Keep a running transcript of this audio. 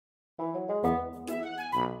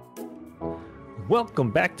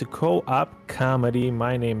Welcome back to Co-op Comedy.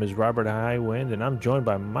 My name is Robert HIGHWIND, and I'm joined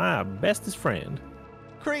by my bestest friend,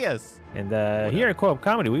 Krias. And here at Co-op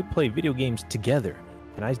Comedy, we play video games together.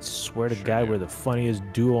 And I swear to God, we're the funniest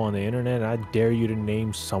duo on the internet, and I dare you to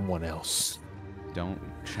name someone else. Don't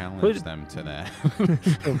challenge them to that.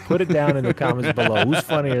 Put it down in the comments below. Who's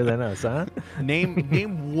funnier than us, huh?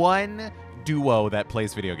 Name one duo that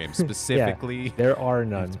plays video games specifically. Yeah, there are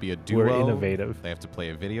none. They have to be a duo. We're innovative. They have to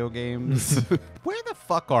play video games. Where the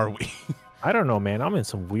fuck are we? I don't know, man. I'm in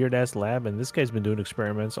some weird ass lab, and this guy's been doing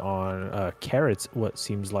experiments on carrots. What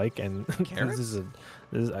seems like, and carrots?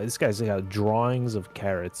 this guy's got drawings of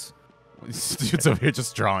carrots. Dude's over here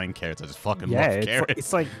just drawing carrots. I just fucking love carrots.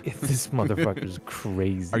 It's like this motherfucker's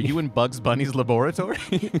crazy. Are you in Bugs Bunny's laboratory?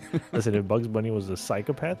 Listen, if Bugs Bunny was a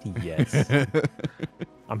psychopath, yes.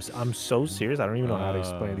 I'm so serious. I don't even know how to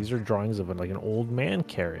explain it. These are drawings of like an old man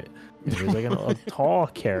carrot. And there's like a tall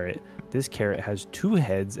carrot. This carrot has 2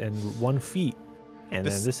 heads and 1 feet. And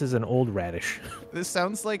then this is an old radish. This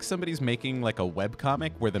sounds like somebody's making like a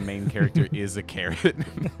webcomic where the main character is a carrot.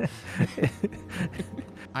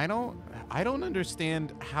 I don't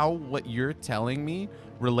understand how what you're telling me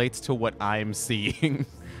relates to what I'm seeing.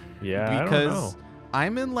 Yeah, because I don't know.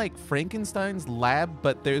 I'm in like Frankenstein's lab,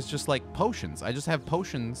 but there's just like potions. I just have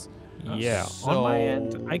potions. Yeah, on my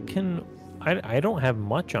end, I don't have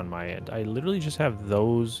much on my end. I literally just have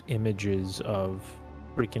those images of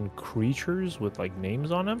freaking creatures with like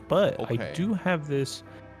names on them, but I do have this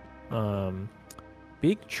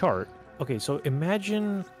big chart. Okay, so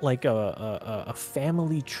imagine like a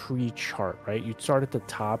family tree chart, right? You start at the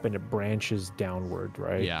top and it branches downward,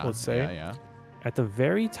 right? Yeah. Let's say. Yeah. At the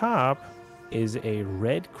very top is a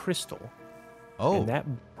red crystal. Oh. And that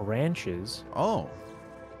branches. Oh.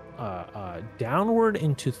 Downward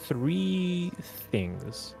into 3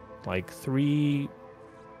 things, like 3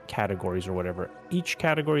 categories or whatever. Each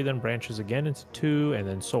category then branches again into 2, and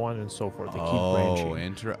then so on and so forth. They keep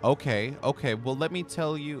branching. Okay. Well, let me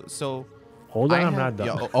tell you. So, hold on, I'm not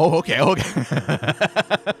done. Okay.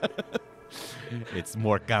 It's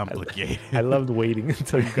more complicated. I loved waiting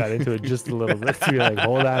until you got into it just a little bit to be like,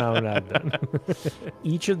 hold on, I'm not done.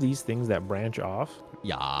 Each of these things that branch off,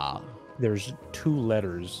 there's 2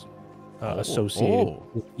 letters associated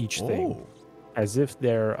with each thing, as if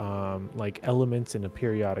they're like elements in a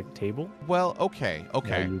periodic table. Well, okay.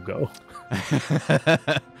 There you go.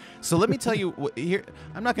 So let me tell you here.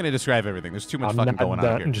 I'm not going to describe everything. There's too much fucking going on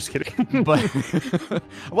here. I'm just kidding. But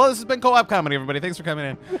well, this has been Co-op Comedy, everybody. Thanks for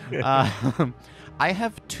coming in. I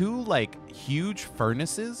have 2 like huge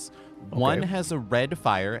furnaces. One has a red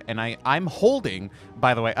fire, and I'm holding,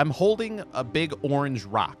 by the way, a big orange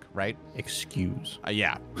rock, right? Excuse.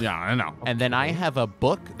 Yeah, I know. Okay. And then I have a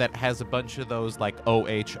book that has a bunch of those like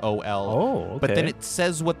OH, OL. Oh, okay. But then it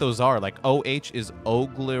says what those are. Like OH is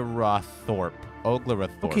Oglyrathorpe.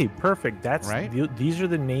 Okay, perfect. That's right. These are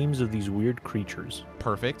the names of these weird creatures.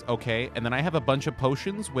 Perfect. Okay, and then I have a bunch of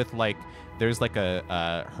potions with like, there's like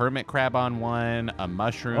a hermit crab on one, a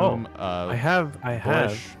mushroom. I have.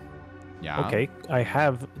 Yeah. Okay, I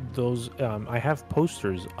have those. I have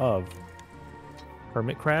posters of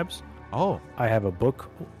hermit crabs. Oh. I have a book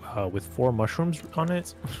with 4 mushrooms on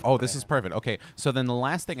it. Oh, this is perfect. Okay, so then the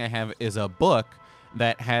last thing I have is a book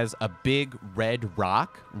that has a big red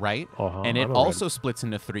rock, right? And it also splits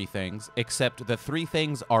into 3 things, except the 3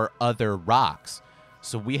 things are other rocks.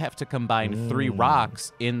 So we have to combine 3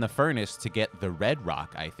 rocks in the furnace to get the red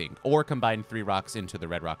rock, I think. Or combine 3 rocks into the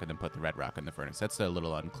red rock and then put the red rock in the furnace. That's a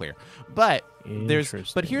little unclear. But here's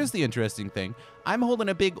the interesting thing. I'm holding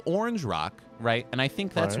a big orange rock, right? And I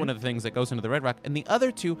think that's one of the things that goes into the red rock. And the other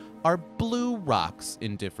 2 are blue rocks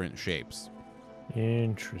in different shapes.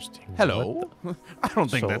 Interesting. Hello? I don't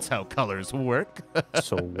think that's how colors work.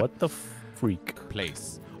 So what the freak?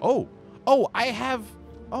 Place. Oh, I have...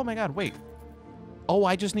 Oh my god, wait. Oh,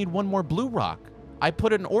 I just need 1 more blue rock. I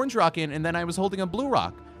put an orange rock in, and then I was holding a blue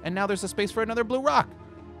rock. And now there's a space for another blue rock.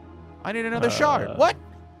 I need another shard. What?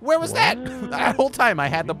 Where was that? That whole time I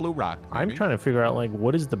had the blue rock. I'm trying to figure out, like,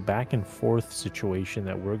 what is the back and forth situation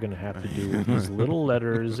that we're going to have to do with these little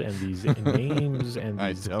letters and these names and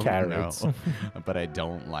these carrots. Know, but I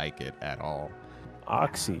don't like it at all.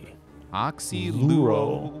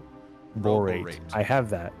 Oxyluroborate. I have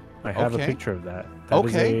that. I have a picture of that.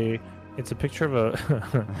 It's a picture of a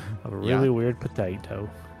really weird potato.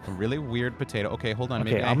 A really weird potato. Okay, hold on.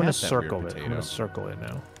 Okay, maybe I'm going to circle it. I'm going to circle it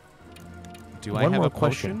now. Do I have a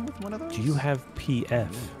potion with one of those? Do you have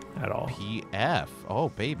PF at all? PF? Oh,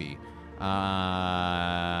 baby. No,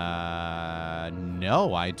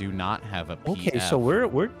 I do not have a PF. Okay, so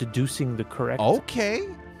we're deducing the correct. Okay.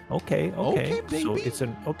 Okay. Okay, baby. So it's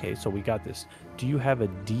an so we got this. Do you have a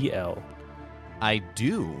DL? I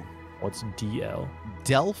do. What's DL?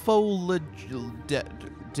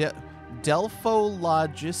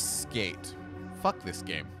 Delphologiskate. Fuck this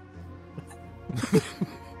game.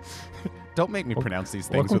 Don't make me pronounce these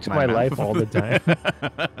things with my life all the time.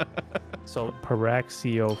 So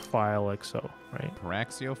Paraxiophylexo, right?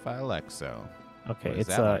 Paraxiophylexo. Okay,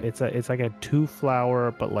 it's like a 2-flower,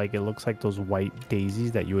 but like it looks like those white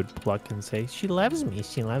daisies that you would pluck and say, "She loves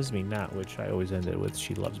me not," which I always ended with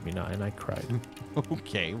 "She loves me not," and I cried.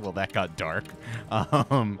 Okay, well that got dark.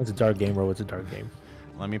 It's a dark game, bro. It's a dark game.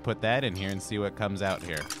 Let me put that in here and see what comes out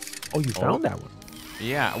here. Oh, you found that one?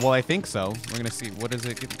 Yeah, well I think so. We're gonna see. What is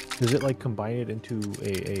it? Does it like combine it into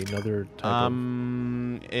another type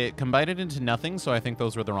It combined it into nothing, so I think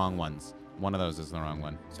those were the wrong ones. One of those is the wrong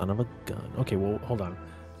one. Son of a gun. Okay, well, hold on.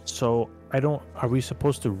 So are we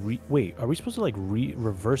supposed to wait, are we supposed to like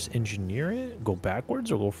reverse engineer it? Go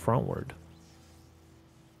backwards or go frontward?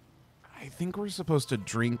 I think we're supposed to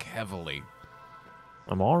drink heavily.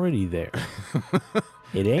 I'm already there.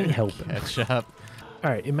 It ain't helping. Catch up. All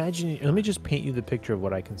right, imagine, let me just paint you the picture of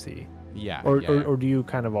what I can see. Yeah. Or do you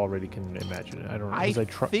kind of already can imagine it? I don't know. I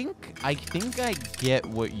think I get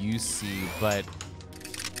what you see, but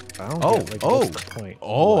I don't get, like, what's the point?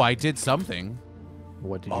 I did something.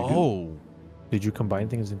 What did you do? Did you combine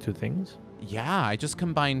things into things? Yeah, I just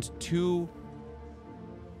combined two.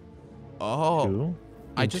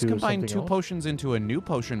 I just combined two potions into a new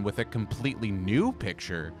potion with a completely new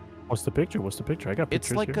picture. What's the picture? I got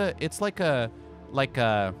pictures here. It's like a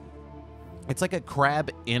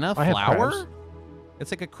crab in a flower.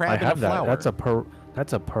 It's like a crab in a flower.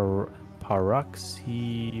 That's a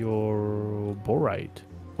Paraxioborite.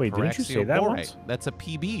 Wait, didn't you say that once? That's a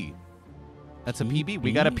PB. That's a PB.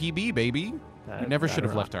 We got a PB, baby. We never should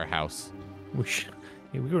have left our house.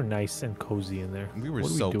 We were nice and cozy in there. We were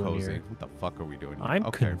so cozy. What the fuck are we doing here? I'm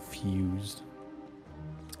confused.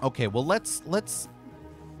 Okay, well let's.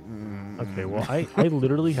 Okay, well I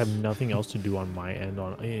literally have nothing else to do on my end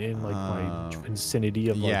in like my vicinity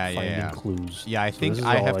of like finding clues. Yeah, I think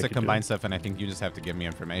I have to combine stuff, and I think you just have to give me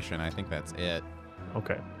information. I think that's it.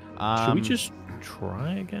 Okay. Should we just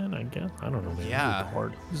try again? I guess. I don't know, man. Yeah.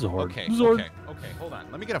 This is hard. Okay. Hold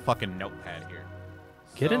on. Let me get a fucking notepad here.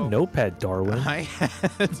 Get a notepad, Darwin. I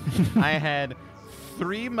had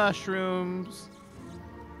 3 mushrooms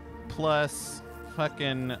plus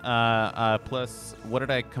fucking plus what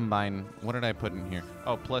did I combine? What did I put in here?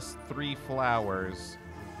 Oh, plus 3 flowers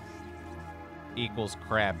equals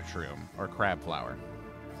crab shroom or crab flower.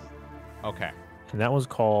 Okay. And that was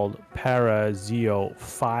called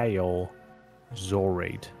Paraxiophylexorate.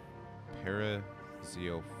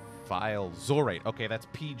 Paraxiophylexorate. Okay, that's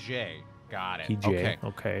PJ. Got it. PJ.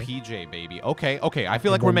 Okay. PJ, baby. Okay. I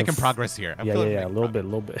feel like we're making progress here. Yeah. A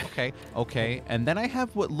little bit. Okay. And then I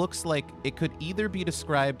have what looks like it could either be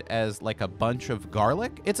described as like a bunch of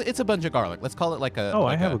garlic. It's a bunch of garlic. Let's call it like a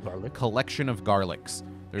I have a garlic collection of garlics.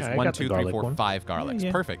 There's 1, 2, 3, 4, 5 garlics.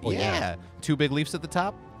 Yeah. Perfect. Yeah. 2 big leaves at the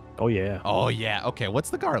top. Oh yeah. Okay. What's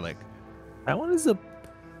the garlic? That one is a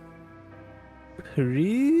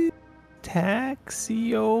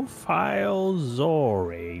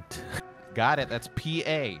Paraxiophylexorate. Got it. That's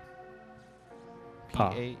PA.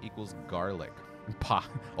 PA equals garlic.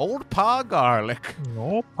 Old Pa garlic.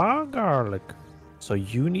 Old Pa garlic. So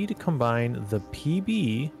you need to combine the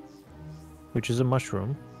PB, which is a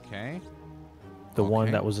mushroom. Okay. The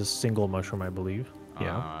one that was a single mushroom, I believe.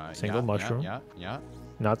 Yeah. Single mushroom. Yeah.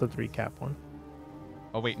 Not the 3-cap one.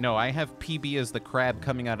 Oh, wait. No, I have PB as the crab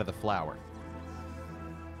coming out of the flower.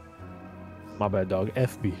 My bad, dog.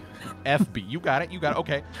 FB. FB. You got it.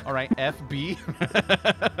 Okay. All right. FB.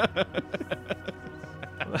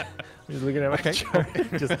 He's looking at my chart.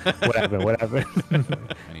 Just what happened?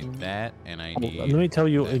 I need that, and I need. Let me tell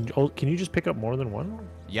you. Can you just pick up more than one?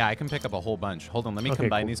 Yeah, I can pick up a whole bunch. Hold on. Let me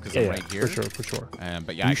combine these because I'm right here. For sure.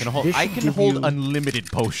 But yeah, I can hold unlimited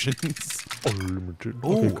potions. Unlimited.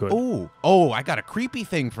 Oh! I got a creepy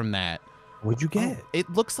thing from that. What'd you get? It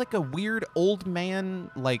looks like a weird old man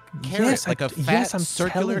like carrot, like a fat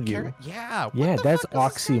circular carrot. Yeah. Yeah, that's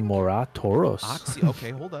oxymoratoros. Okay,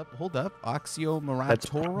 hold up.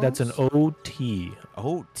 Oxymoratoros. That's an OT.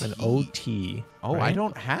 OT. An OT. Oh, right? I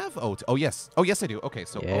don't have OT. Oh yes, I do. Okay,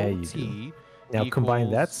 so OT. Now combine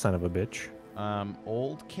that son of a bitch.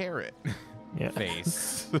 Old carrot. Yeah.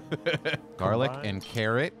 Face. Garlic and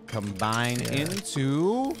carrot combine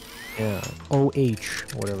into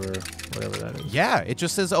OH, whatever that is. Yeah, it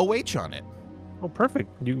just says OH on it. Oh,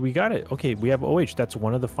 perfect. We got it. Okay, we have OH. That's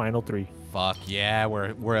one of the final 3. Fuck yeah,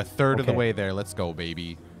 we're a third of the way there. Let's go,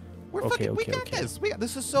 baby. We got this.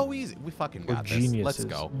 This is so easy. We fucking got this. Geniuses. Let's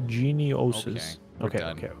go. Geniuses.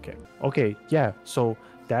 Okay. Okay. Yeah. So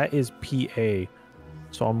that is PA.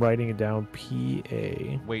 So I'm writing it down.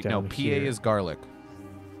 PA. Wait, no. PA is garlic.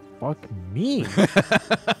 Fuck me.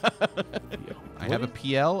 I have a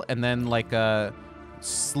PL and then like a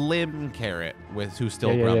slim carrot with who's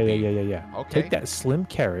still grumpy. Yeah. Okay. Take that slim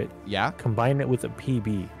carrot. Yeah. Combine it with a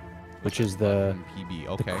PB, which is the PB.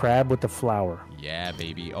 Okay. The crab with the flour. Yeah,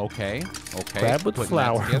 baby. Okay. Crab with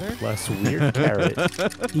flour plus weird carrot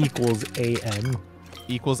equals AM.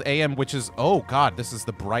 Equals AM, which is, oh god, this is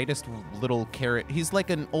the brightest little carrot. He's like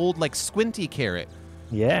an old, like squinty carrot.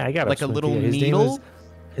 Yeah, I got like a little needle.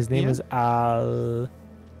 His name is Alimigna.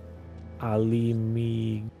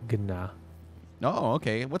 Oh,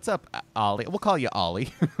 okay. What's up, Ollie? We'll call you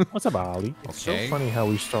Ollie. What's up, Ollie? It's so funny how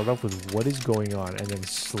we start off with what is going on, and then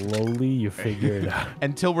slowly you figure it out.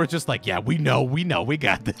 Until we're just like, yeah, we know, we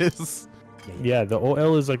got this. Yeah, the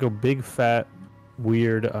OL is like a big, fat,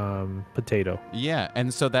 weird potato. Yeah,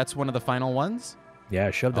 and so that's one of the final ones? Yeah,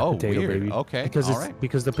 shove that potato, weird. baby. Okay,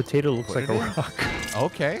 because the potato looks like a rock.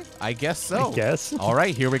 Okay, I guess so. I guess. All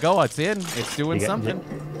right, here we go. It's in. It's doing something.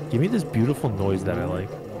 Give me this beautiful noise that I like.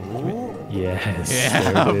 Ooh. Yes.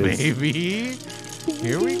 Yeah, baby.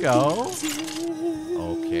 Here we go.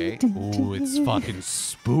 Okay. Ooh, it's fucking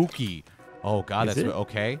spooky. Oh, God, that's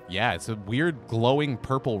okay. Yeah, it's a weird glowing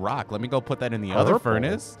purple rock. Let me go put that in the other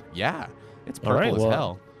furnace. Yeah, it's purple as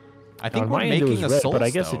hell. I think we're making a soul but I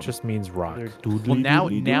guess it just means rock. Well,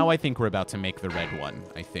 now I think we're about to make the red one,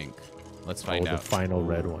 I think. Let's find out. The final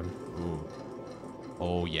red one. Ooh.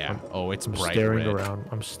 Oh, yeah. It's bright staring red. around.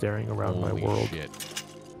 I'm staring around my world. Holy shit.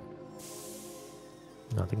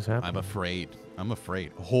 Nothing's happening. I'm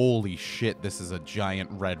afraid. Holy shit, this is a giant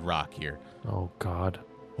red rock here. Oh, God.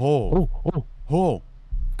 Oh.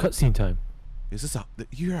 Cutscene time. Is this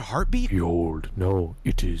your heartbeat? Fjord. No,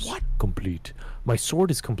 it is complete. My sword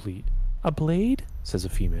is complete. A blade? Says a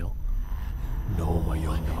female. No, my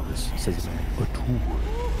young novice, says a man. A tool.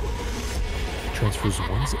 Transfers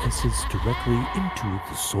one's essence directly into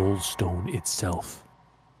the soul stone itself,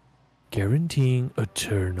 guaranteeing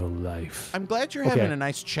eternal life. I'm glad you're having a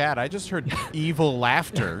nice chat. I just heard evil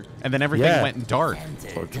laughter, and then everything went dark.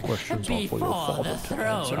 Questions are for your father to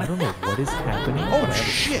answer. I don't know what is happening. Oh,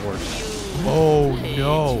 shit. Oh,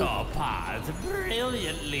 no.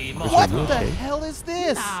 What the hell is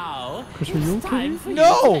this? Chris, are you okay?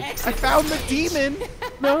 No! I found the demon!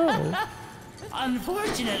 No!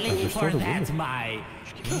 Unfortunately for that, my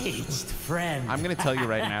caged friend. I'm going to tell you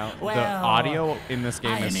right now, the audio in this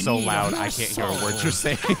game is so loud, I can't hear a word you're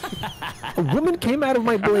saying. A woman came out of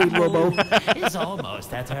my blade, Robo. Is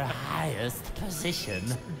almost at her highest position.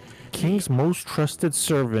 King's most trusted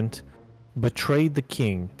servant betrayed the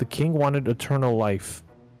king. The king wanted eternal life.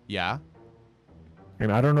 Yeah. And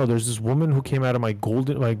I don't know, there's this woman who came out of my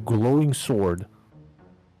glowing sword.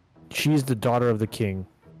 She's the daughter of the king.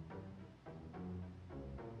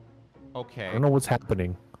 Okay. I don't know what's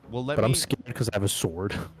happening. Well, but I'm scared because I have a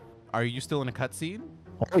sword. Are you still in a cutscene?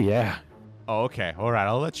 Oh, yeah. Oh, okay. All right.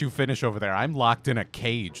 I'll let you finish over there. I'm locked in a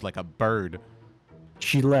cage like a bird.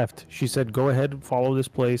 She left. She said, go ahead, follow this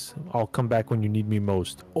place. I'll come back when you need me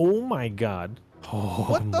most. Oh, my God. Oh,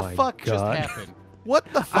 what the fuck just happened? What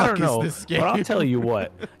the fuck is this game? But I'll tell you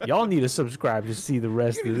what. Y'all need to subscribe to see the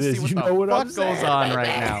rest of this. You know what I'm saying? What goes on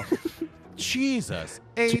right now? Jesus.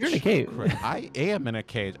 So you're in a cage. I am in a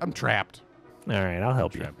cage. I'm trapped. All right, I'll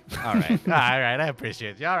help you. All right. All right. I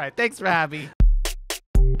appreciate you. All right. Thanks for having me.